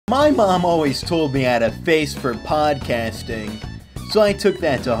My mom always told me I had a face for podcasting, so I took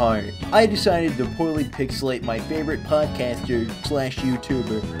that to heart. I decided to poorly pixelate my favorite podcaster slash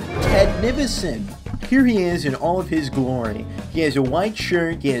YouTuber, Ted Nivison. Here he is in all of his glory. He has a white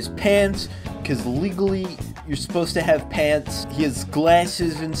shirt, he has pants, because legally you're supposed to have pants. He has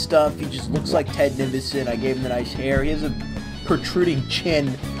glasses and stuff, he just looks like Ted Nivison. I gave him the nice hair. He has a protruding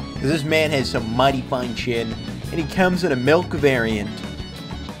chin, because this man has some mighty fine chin. And he comes in a milk variant,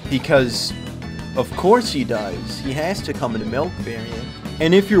 because of course he does. He has to come in a milk variant.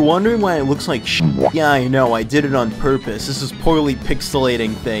 And if you're wondering why it looks like shit, yeah, I know, I did it on purpose. This is poorly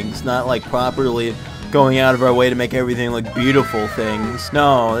pixelating things, not like properly going out of our way to make everything look beautiful things.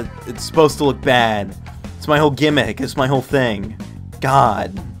 No, it's supposed to look bad. It's my whole gimmick, it's my whole thing.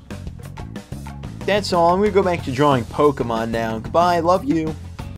 God. That's all, I'm gonna go back to drawing Pokemon now. Goodbye, love you.